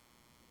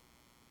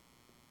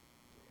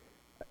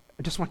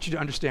 I just want you to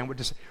understand what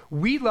this.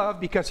 We love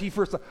because he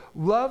first loved.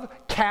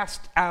 Love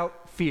casts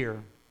out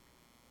fear.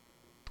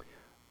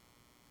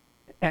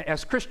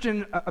 As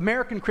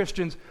American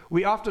Christians,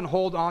 we often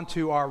hold on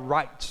to our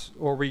rights,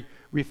 or we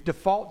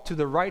default to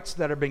the rights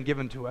that have been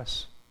given to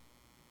us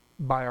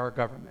by our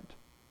government.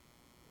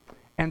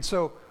 And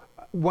so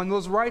when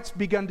those rights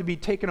begin to be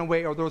taken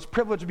away, or those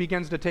privilege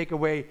begins to take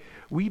away,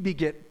 we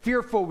get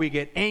fearful, we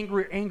get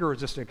angry. Anger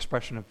is just an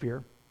expression of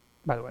fear,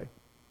 by the way.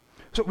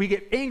 So we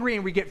get angry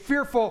and we get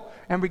fearful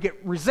and we get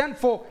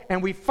resentful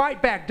and we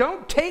fight back.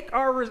 Don't take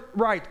our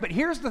rights. But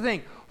here's the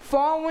thing.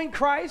 Following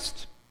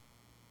Christ,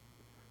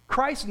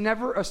 Christ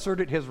never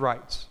asserted his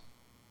rights.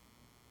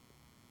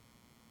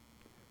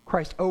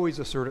 Christ always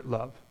asserted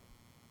love.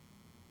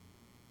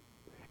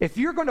 If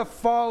you're going to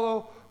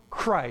follow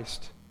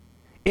Christ,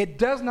 it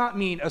does not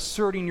mean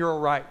asserting your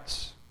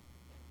rights.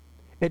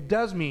 It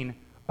does mean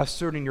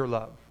asserting your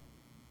love.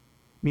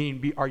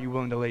 Meaning, are you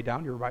willing to lay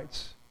down your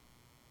rights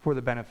for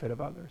the benefit of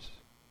others?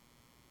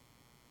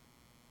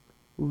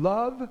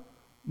 Love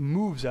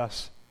moves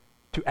us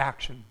to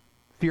action.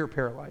 Fear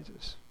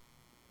paralyzes.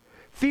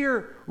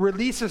 Fear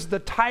releases the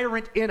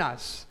tyrant in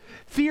us.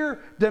 Fear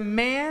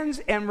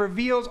demands and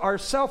reveals our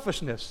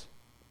selfishness.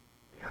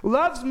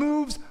 Love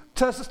moves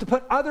us to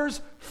put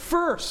others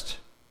first.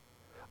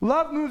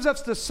 Love moves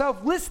us to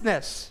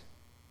selflessness.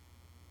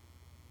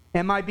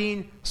 Am I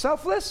being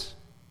selfless?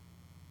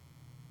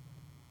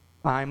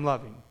 I'm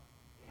loving.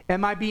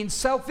 Am I being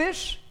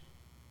selfish?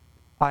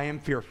 I am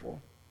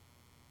fearful.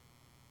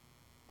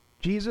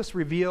 Jesus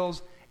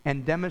reveals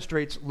and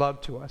demonstrates love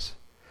to us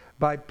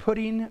by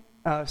putting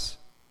us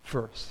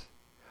first,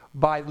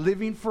 by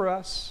living for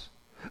us,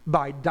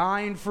 by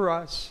dying for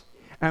us,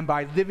 and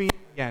by living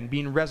again,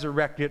 being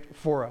resurrected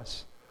for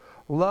us.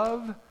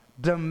 Love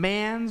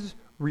demands,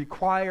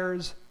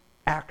 requires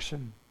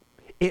action.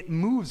 It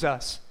moves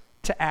us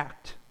to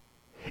act.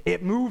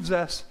 It moves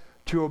us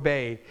to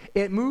obey.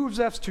 It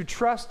moves us to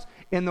trust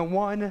in the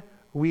one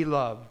we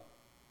love,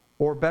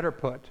 or better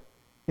put,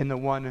 in the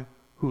one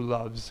who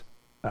loves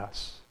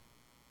us.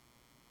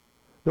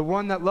 The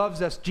one that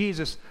loves us,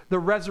 Jesus, the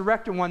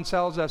resurrected one,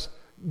 tells us,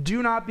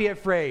 do not be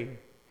afraid.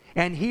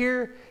 And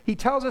here he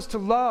tells us to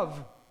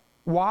love.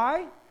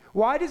 Why?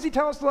 Why does he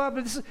tell us to love?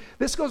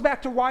 This goes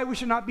back to why we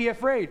should not be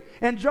afraid.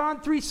 In John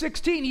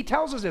 3:16, he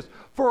tells us this.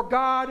 For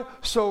God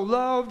so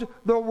loved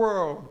the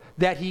world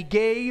that he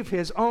gave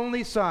his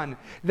only Son,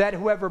 that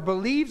whoever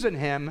believes in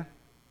him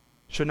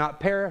should not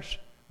perish,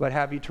 but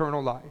have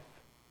eternal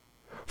life.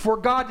 For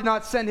God did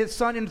not send his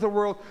Son into the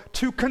world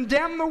to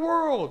condemn the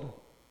world,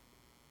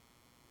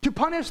 to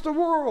punish the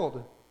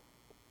world,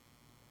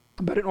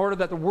 but in order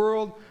that the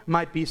world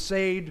might be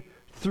saved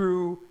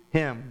through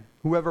him.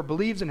 Whoever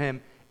believes in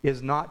him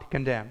is not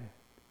condemned,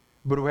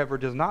 but whoever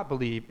does not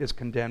believe is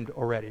condemned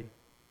already,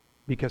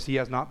 because he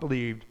has not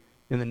believed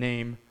in the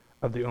name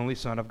of the only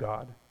Son of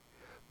God.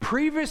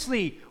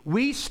 Previously,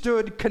 we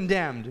stood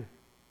condemned,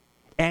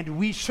 and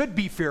we should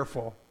be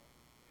fearful.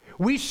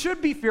 We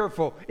should be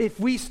fearful if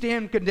we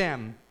stand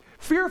condemned,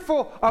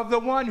 fearful of the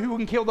one who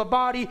can kill the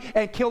body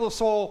and kill the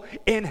soul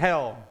in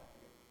hell.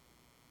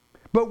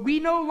 But we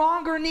no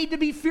longer need to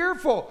be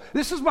fearful.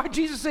 This is why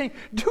Jesus is saying,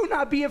 do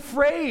not be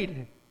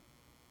afraid.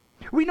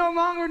 We no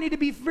longer need to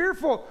be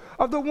fearful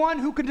of the one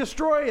who can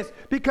destroy us,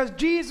 because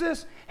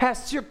Jesus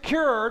has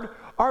secured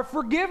our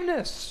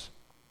forgiveness.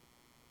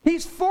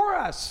 He's for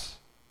us.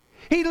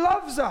 He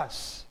loves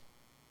us.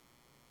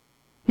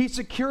 He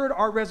secured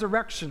our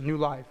resurrection, new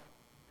life.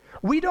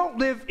 We don't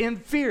live in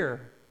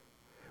fear.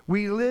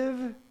 We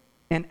live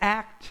and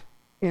act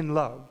in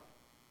love.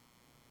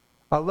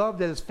 A love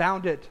that is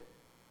founded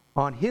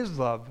on his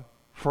love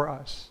for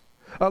us.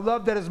 A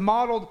love that is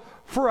modeled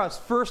for us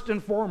first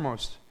and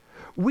foremost.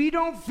 We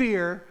don't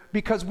fear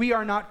because we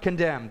are not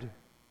condemned,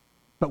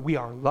 but we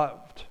are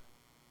loved,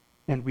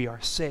 and we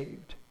are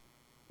saved,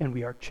 and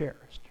we are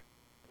cherished.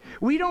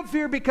 We don't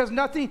fear because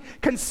nothing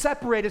can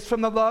separate us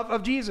from the love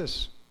of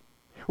Jesus.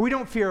 We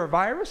don't fear a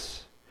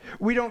virus.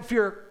 We don't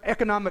fear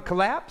economic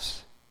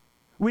collapse.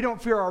 We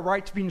don't fear our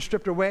rights being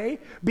stripped away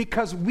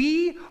because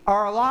we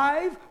are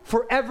alive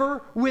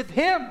forever with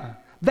him.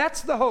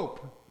 That's the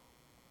hope.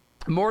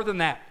 More than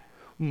that.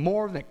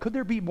 More than that. Could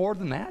there be more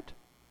than that?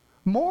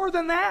 More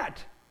than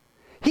that.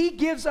 He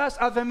gives us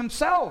of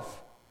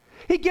himself.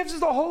 He gives us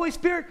the Holy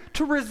Spirit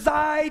to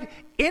reside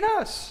in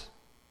us,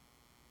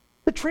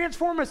 to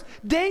transform us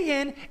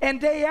day in and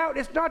day out.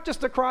 It's not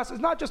just the cross.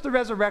 It's not just the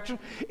resurrection.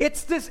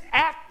 It's this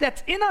act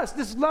that's in us,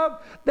 this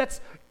love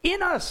that's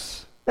in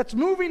us, that's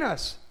moving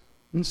us.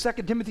 In 2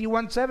 Timothy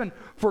 1:7,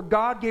 for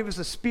God gave us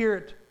a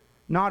spirit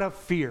not of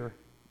fear,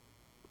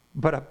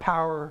 but of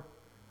power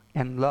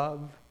and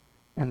love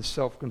and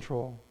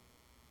self-control.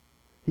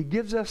 He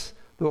gives us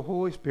the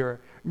Holy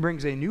Spirit,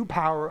 brings a new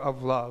power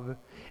of love,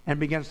 and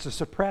begins to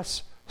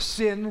suppress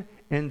sin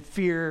and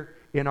fear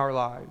in our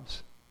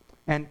lives.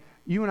 And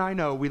you and I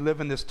know we live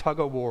in this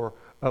tug-of-war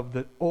of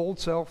the old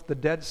self, the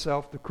dead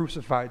self, the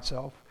crucified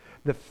self,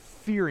 the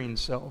fearing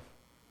self,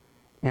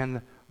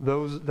 and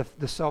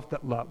the self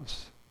that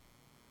loves,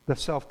 the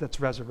self that's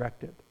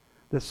resurrected,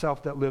 the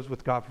self that lives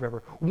with God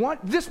forever.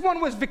 This one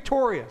was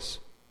victorious.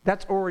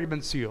 That's already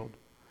been sealed.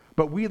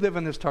 But we live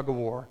in this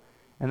tug-of-war,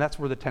 and that's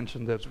where the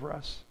tension lives for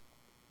us.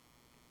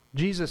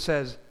 Jesus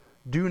says,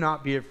 do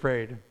not be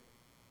afraid.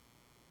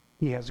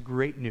 He has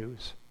great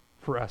news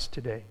for us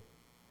today.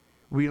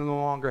 We no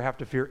longer have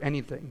to fear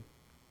anything,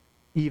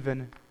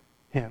 even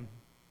him.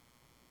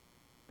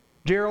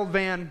 Gerald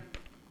Van,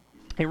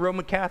 a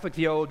Roman Catholic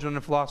theologian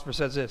and philosopher,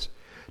 says this: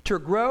 to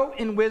grow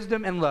in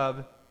wisdom and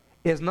love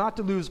is not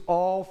to lose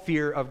all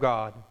fear of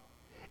God.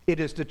 It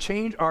is to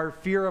change our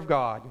fear of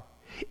God.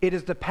 It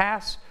is to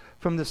pass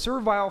from the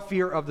servile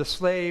fear of the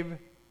slave,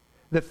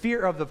 the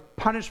fear of the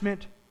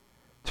punishment,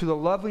 to the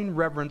loving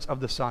reverence of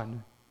the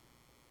Son,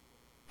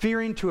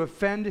 fearing to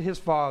offend his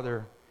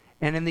Father,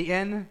 and in the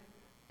end,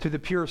 to the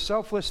pure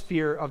selfless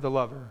fear of the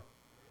lover,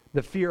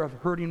 the fear of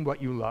hurting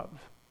what you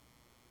love.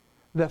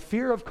 The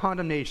fear of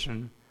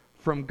condemnation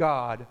from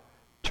God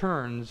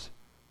turns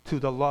to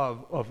the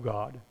love of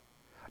God,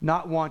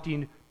 not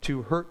wanting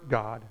to hurt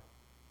God.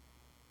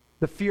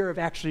 The fear of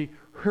actually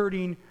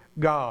hurting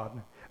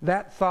God.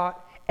 That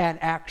thought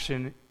and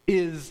action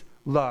is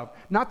love.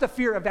 Not the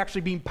fear of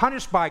actually being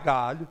punished by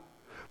God,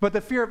 but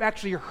the fear of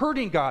actually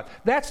hurting God.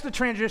 That's the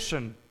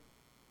transition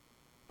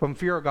from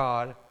fear of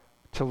God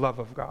to love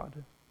of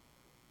God.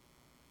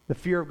 The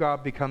fear of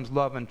God becomes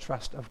love and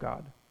trust of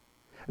God.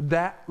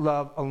 That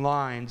love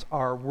aligns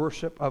our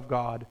worship of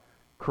God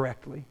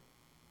correctly.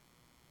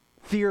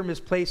 Fear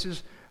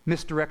misplaces,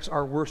 misdirects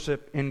our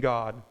worship in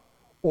God.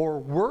 Or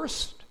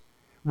worst,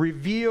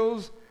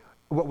 reveals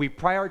what we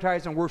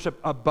prioritize and worship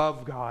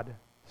above God,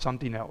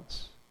 something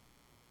else.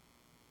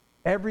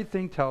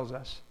 Everything tells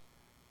us,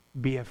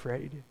 be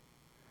afraid.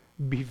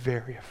 Be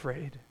very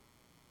afraid.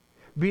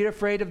 Be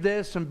afraid of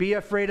this and be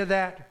afraid of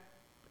that.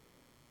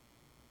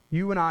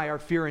 You and I are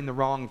fearing the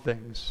wrong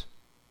things.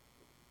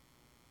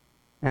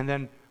 And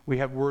then we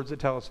have words that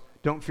tell us,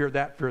 don't fear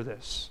that, fear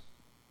this.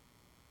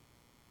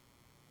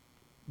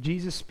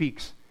 Jesus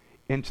speaks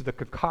into the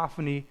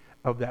cacophony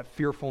of that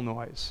fearful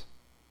noise.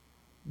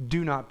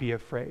 Do not be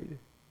afraid.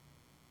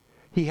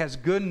 He has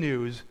good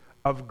news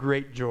of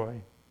great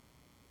joy.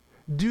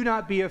 Do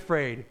not be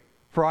afraid,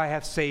 for I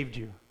have saved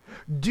you.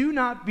 Do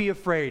not be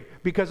afraid,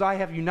 because I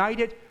have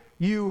united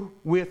you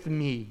with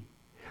me.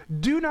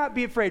 Do not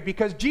be afraid,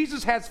 because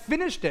Jesus has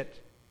finished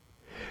it.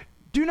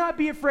 Do not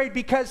be afraid,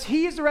 because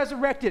he is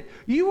resurrected.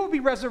 You will be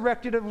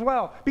resurrected as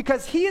well,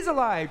 because he is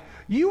alive.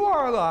 You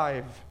are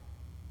alive.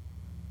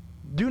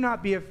 Do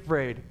not be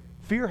afraid.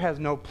 Fear has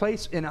no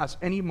place in us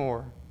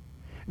anymore.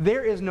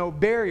 There is no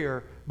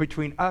barrier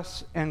between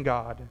us and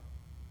God.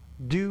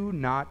 Do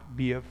not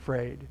be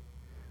afraid.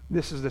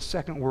 This is the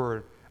second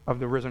word of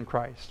the risen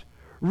Christ.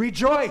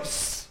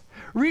 Rejoice!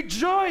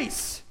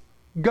 Rejoice!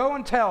 Go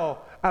and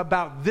tell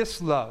about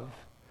this love.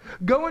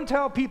 Go and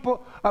tell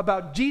people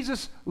about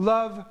Jesus'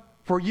 love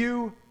for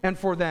you and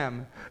for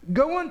them.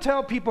 Go and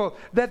tell people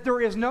that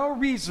there is no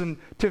reason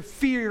to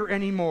fear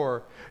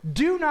anymore.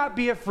 Do not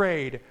be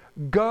afraid.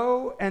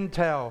 Go and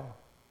tell.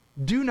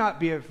 Do not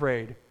be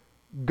afraid.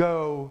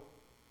 Go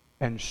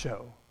and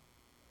show.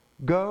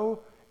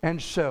 Go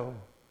and show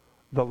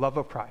the love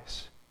of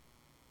Christ.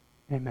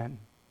 Amen.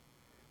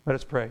 Let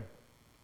us pray.